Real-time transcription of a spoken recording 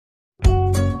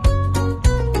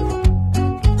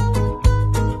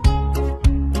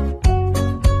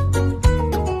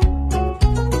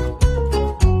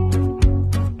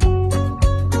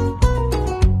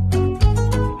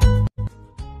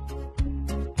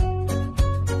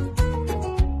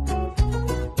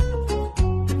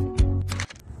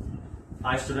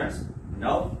Hi students,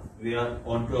 now we are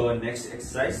on to our next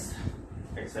exercise,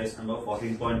 exercise number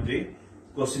 14.3,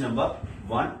 question number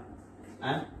 1,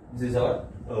 and this is our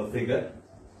figure,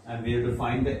 and we have to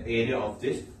find the area of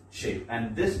this shape,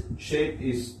 and this shape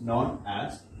is known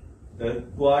as the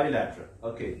quadrilateral.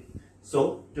 Okay,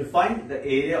 so to find the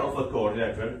area of a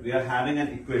quadrilateral, we are having an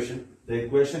equation. The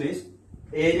equation is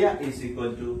area is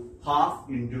equal to half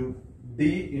into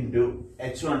d into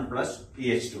h1 plus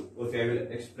h2. Okay, I will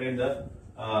explain the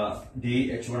d,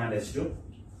 h1 and h2.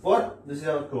 For this is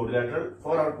our quadrilateral.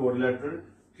 For our quadrilateral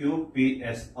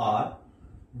QPSR,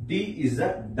 d is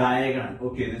the diagonal.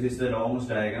 Okay, this is the longest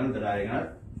diagonal. The diagonal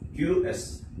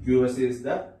QS is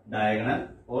the diagonal,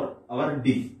 or our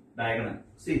d diagonal.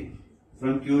 See,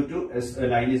 from Q to S a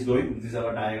line is going. This is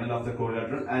our diagonal of the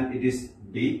quadrilateral, and it is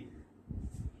d.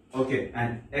 Okay,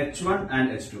 and h1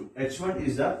 and h2. h1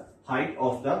 is the height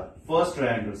of the first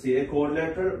triangle. See, a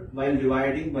quadrilateral while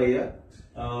dividing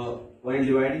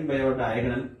by our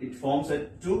diagonal, it forms a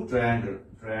two triangle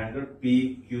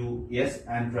PQS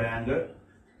and triangle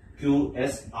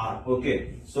QSR.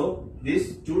 Okay, so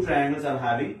these two triangles are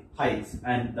having heights,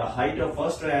 and the height of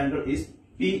first triangle is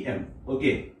PM.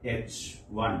 Okay,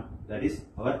 H1, that is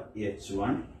our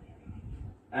H1,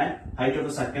 and height of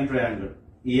the second triangle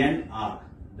ENR,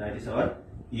 that is our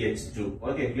EH2.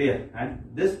 Okay, clear? And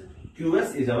this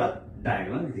QS is our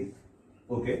diagonal length.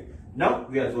 Okay, now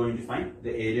we are going to find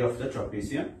the area of the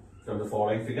trapezium from the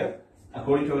following figure.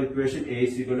 According to our equation, A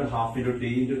is equal to half into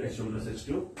D into H1 plus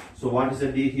H2. So what is the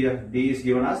D here? D is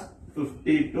given as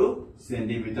 52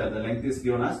 centimeter. The length is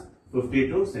given as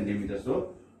 52 centimeter.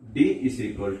 So D is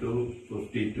equal to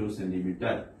 52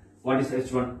 centimeter. What is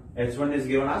H1? H1 is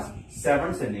given as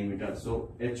 7 centimeter.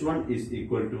 So H1 is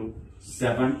equal to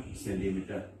 7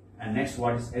 centimeter. And next,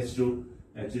 what is H2?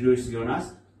 H2 is given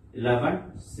as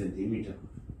 11 centimeter.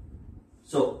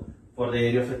 So for the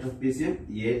area of the trapezium,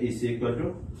 A is equal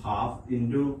to half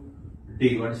into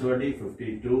D. What is our D?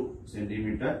 52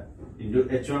 centimeter into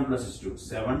H1 plus H2.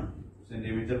 7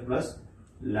 centimeter plus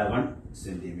 11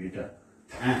 centimeter.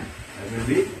 And that will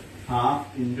be half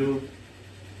into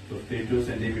 52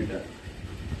 centimeter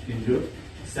into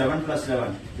 7 plus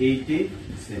 11, 80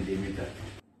 centimeter.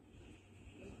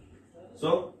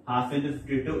 So half into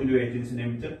 52 into 18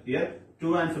 centimeter. Here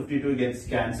 2 and 52 gets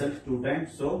cancelled 2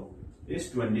 times, so is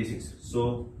 26.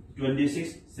 So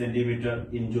 26 centimeter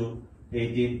into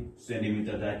 18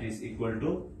 centimeter, that is equal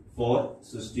to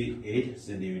 468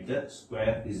 centimeter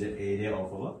square is the area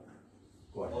of our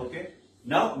quad. Okay,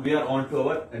 now we are on to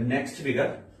our next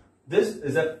figure. This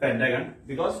is a pentagon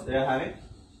because they are having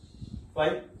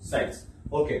 5 sides.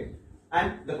 Okay,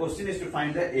 and the question is to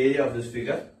find the area of this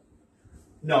figure.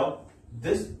 Now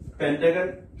this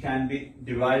pentagon can be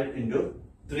divided into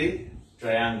 3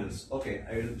 triangles. Okay,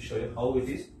 I will show you how it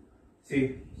is.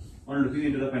 See, on looking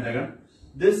into the pentagon,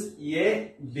 this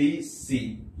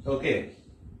ABC, okay,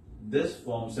 this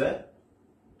forms a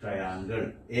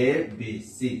triangle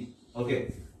ABC.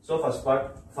 Okay, so first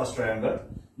part, first triangle.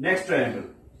 Next triangle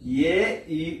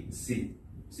AEC.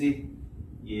 See,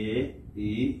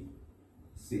 AEC.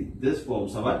 This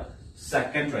forms our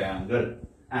second triangle.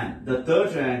 And the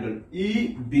third triangle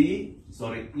EDC.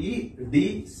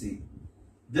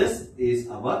 This is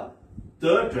our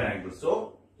third triangle.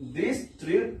 So these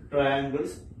 3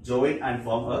 triangles join and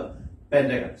form a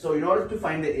pentagon. So in order to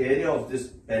find the area of this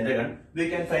pentagon, we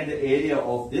can find the area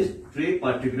of these 3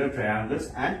 particular triangles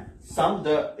and sum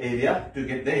the area to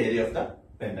get the area of the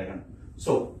pentagon.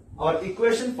 So our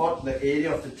equation for the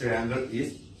area of the triangle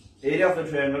is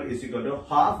equal to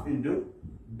half into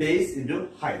base into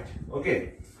height.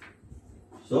 Okay.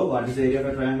 So what is the area of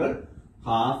a triangle?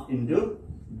 Half into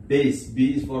base.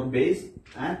 B is for base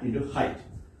and into height.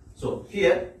 So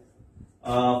here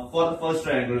for the first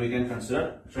triangle we can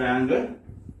consider triangle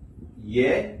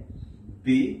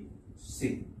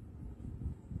ABC.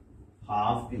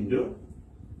 Half into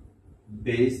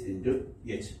base into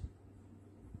H.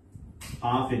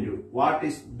 Half into, what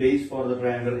is base for the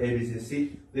triangle ABC?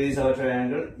 See, this is our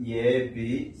triangle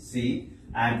ABC,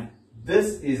 and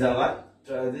this is our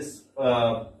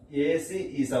AC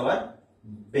is our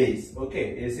base.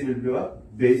 Okay, AC will be our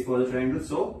base for the triangle.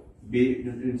 So B,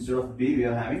 instead of B we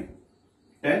are having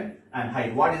 10, and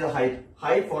height. What is the height?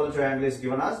 Height for the triangle is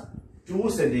given as 2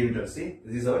 centimeters. See,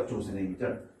 this is our 2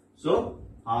 centimeter. So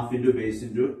half into base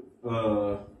into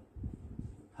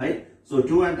height. So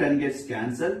 2 and 10 gets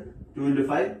cancelled. 2 into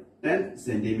 5, 10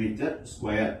 centimeter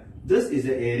square. This is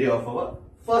the area of our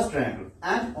first triangle.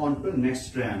 And on to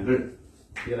next triangle.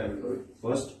 Here I will go with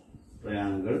first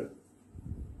triangle.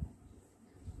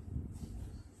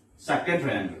 Second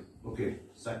triangle. Okay,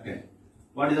 second.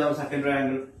 What is our second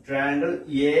triangle? Triangle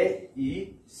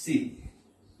AEC.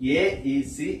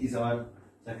 AEC is our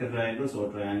second triangle.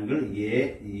 So triangle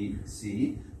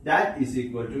AEC, that is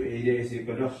equal to, area is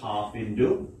equal to half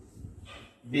into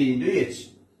B into H.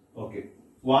 Okay.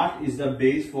 What is the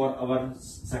base for our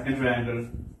second triangle?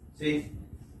 See,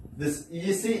 this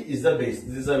EC is the base.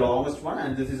 This is the longest one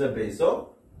and this is the base.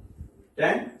 So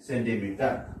 10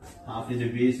 centimeter. Half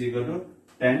into B is equal to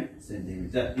 10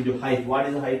 centimeter into height. What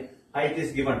is the height? Height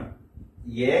is given.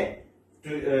 A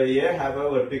have a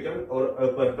vertical or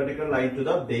a perpendicular line to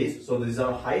the base. So this is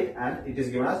our height and it is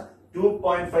given as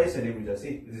 2.5 centimeter.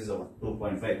 See, this is our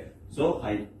 2.5. So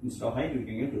height, instead of height, we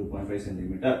can get 2.5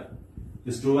 centimeter.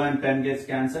 This 2 and 10 gets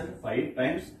cancelled 5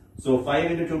 times. So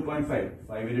 5 into 2.5.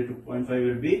 5 into 2.5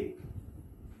 will be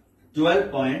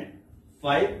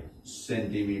 12.5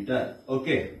 centimeter.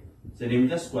 Okay.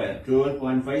 Centimeter square.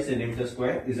 12.5 centimeter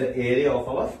square is the area of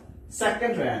our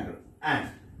second triangle. And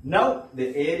now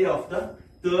the area of the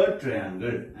third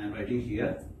triangle. I am writing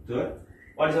here third.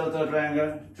 What is our third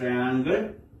triangle?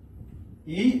 Triangle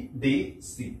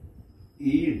EDC.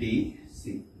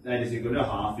 EDC. That is equal to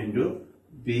half into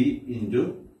B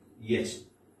into H.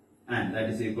 And that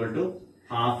is equal to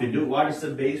half into, what is the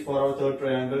base for our third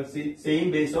triangle? See,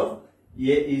 same base of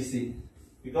AEC.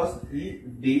 Because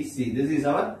EDC, this is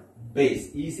our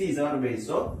base. EC is our base.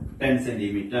 So 10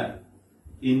 centimeter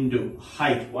into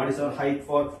height. What is our height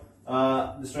for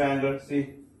this triangle?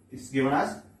 See, it's given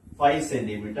as 5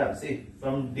 centimeter. See,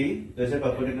 from D, there is a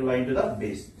perpendicular line to the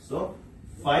base. So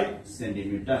 5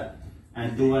 centimeter.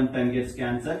 And 2 and 10 gets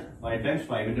cancelled. 5 times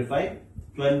 5 into 5,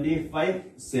 25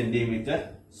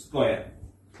 centimeter square.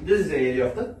 This is the area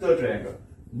of the third triangle.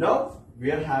 Now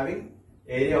we are having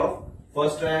area of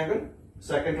first triangle,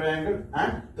 second triangle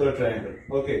and third triangle.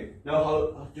 Okay. Now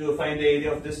how to find the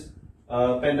area of this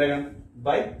pentagon?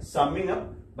 By summing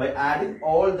up, by adding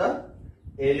all the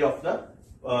area of the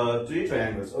 3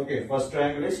 triangles. Okay. First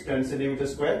triangle is 10 centimeter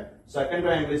square. Second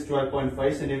triangle is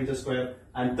 12.5 centimeter square.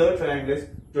 And third triangle is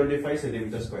 25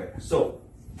 centimeter square. So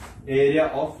area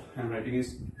of, I am writing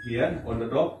is here on the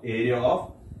top, area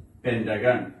of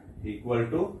pentagon equal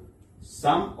to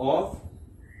sum of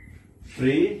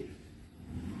 3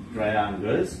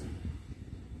 triangles,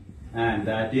 and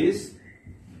that is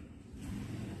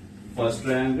first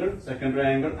triangle, second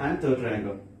triangle and third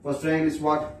triangle. First triangle is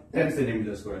what? 10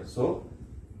 centimeter square. So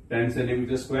 10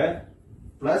 centimeter square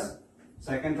plus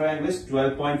second triangle is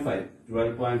 12.5.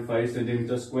 12.5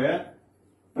 centimeter square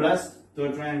plus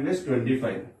third triangle is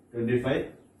 25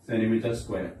 centimeter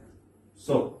square.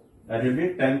 So that will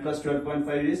be 10 plus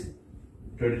 12.5 is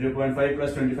 22.5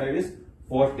 plus 25 is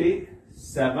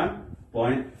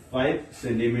 47.5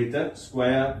 centimeter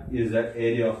square is the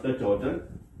area of the total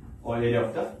or area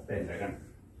of the pentagon.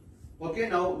 Okay,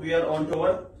 now we are on to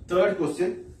our third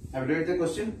question. I will read the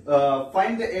question.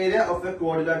 Find the area of the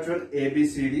quadrilateral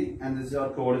ABCD, and this is our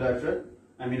quadrilateral.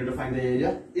 I mean to find the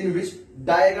area in which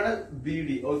diagonal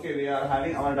BD. Okay, we are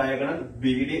having our diagonal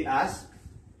BD as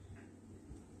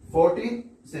 14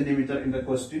 centimeter in the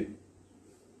question,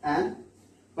 and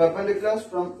perpendiculars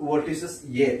from vertices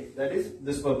A. That is,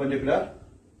 this perpendicular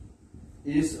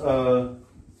is 10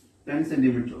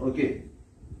 centimeter. Okay,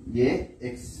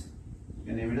 AX. You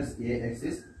can name it as AX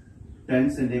is 10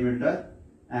 centimeter,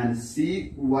 and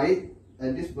CY,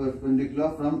 that is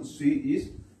perpendicular from C,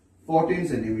 is 14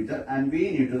 centimeter, and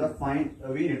we need to find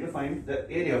the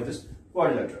area of this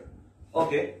quadrilateral.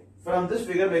 Okay, from this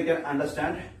figure we can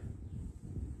understand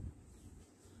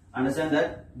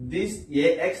that this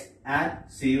AX and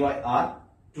CY are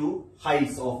 2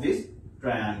 heights of these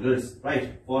triangles,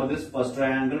 right? For this first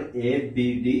triangle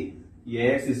ABD,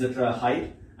 AX is the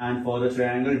height, and for the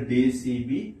triangle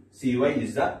DCB, CY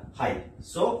is the height.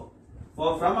 So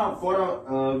with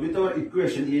our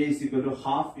equation, A is equal to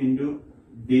half into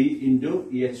D into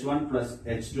H1 plus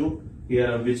H2,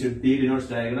 here which D denotes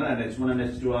diagonal and H1 and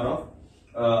H2 are of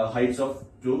heights of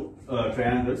 2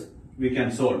 triangles. We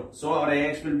can solve. So our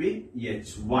AX will be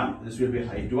H1, this will be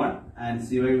height 1, and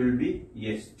CY will be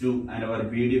H2, and our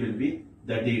BD will be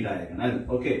the D diagonal.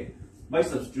 Okay, by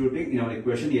substituting in our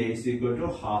equation, A is equal to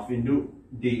half into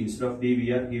D. Instead of D,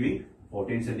 we are giving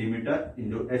 14 centimeter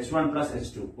into H1 plus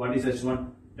H2. What is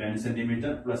H1? 10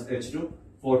 centimeter plus H2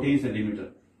 14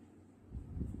 centimeter.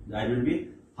 That will be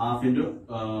half into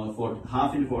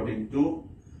 14, 2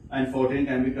 and 14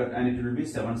 can be cut, and it will be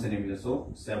 7 centimeter.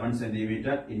 So 7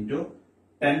 centimeter into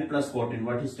 10 plus 14.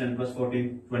 What is 10 plus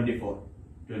 14? 24.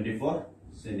 24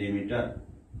 centimeter.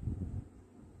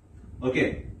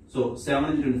 Okay. So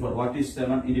 7 into 24. What is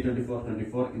 7 into 24?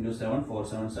 24 into 7. 4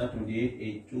 7 are 28.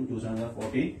 8 2 2 7 are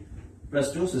 14.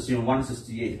 plus 2, 16,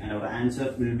 168, and our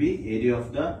answer will be area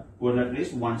of the quadrilateral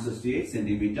is 168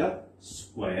 centimeter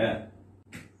square.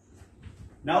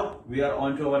 Now we are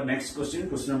on to our next question,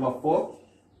 question number 4.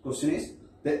 Question is,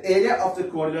 the area of the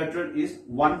quadrilateral is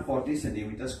 140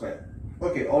 centimeter square.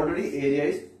 Okay, already area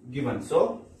is given.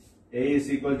 So A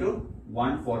is equal to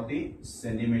 140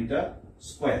 centimeter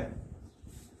square.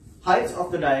 Heights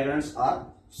of the diagonals are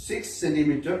 6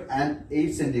 centimeter and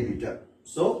 8 centimeter.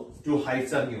 So two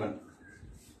heights are given.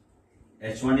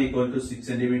 H1 equal to 6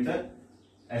 centimeter,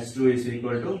 H2 is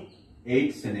equal to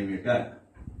 8 centimeter.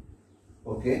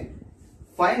 Okay.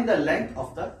 Find the length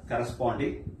of the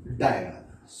corresponding diagonal.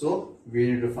 So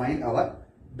we need to find our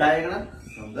diagonal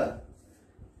from the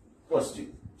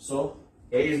question. So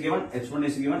A is given, H1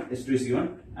 is given, H2 is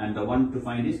given, and the one to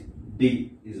find is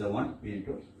D is the one we need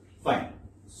to find.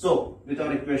 So with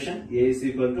our equation, A is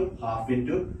equal to half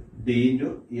into D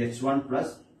into H1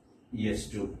 plus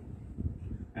H2.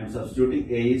 I am substituting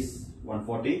A is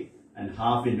 140 and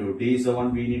half into D is the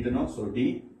one we need to know. So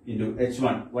D into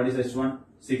H1. What is H1?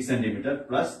 6 centimeter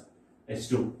plus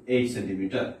H2 8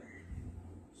 centimeter.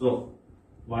 So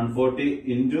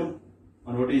 140 into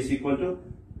 140 is equal to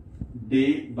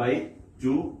D by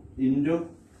 2 into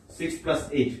 6 plus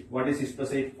 8. What is 6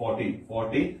 plus 8? 14.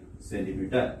 14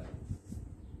 centimeter.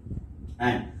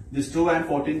 And this 2 and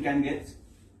 14 can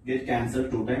get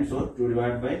cancelled 2 times. So 2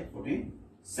 divided by 14,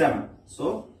 7.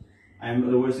 So I am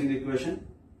reversing the equation.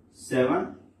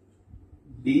 7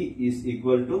 D is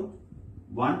equal to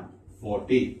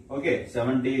 140. Okay,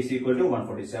 7 D is equal to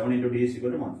 140. 7 into D is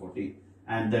equal to 140.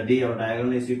 And the D, our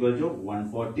diagonal, is equal to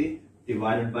 140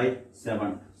 divided by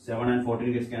 7. 7 and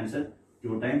 14 gets cancelled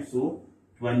 2 times. So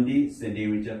 20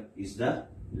 centimeter is the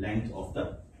length of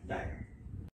the diagonal.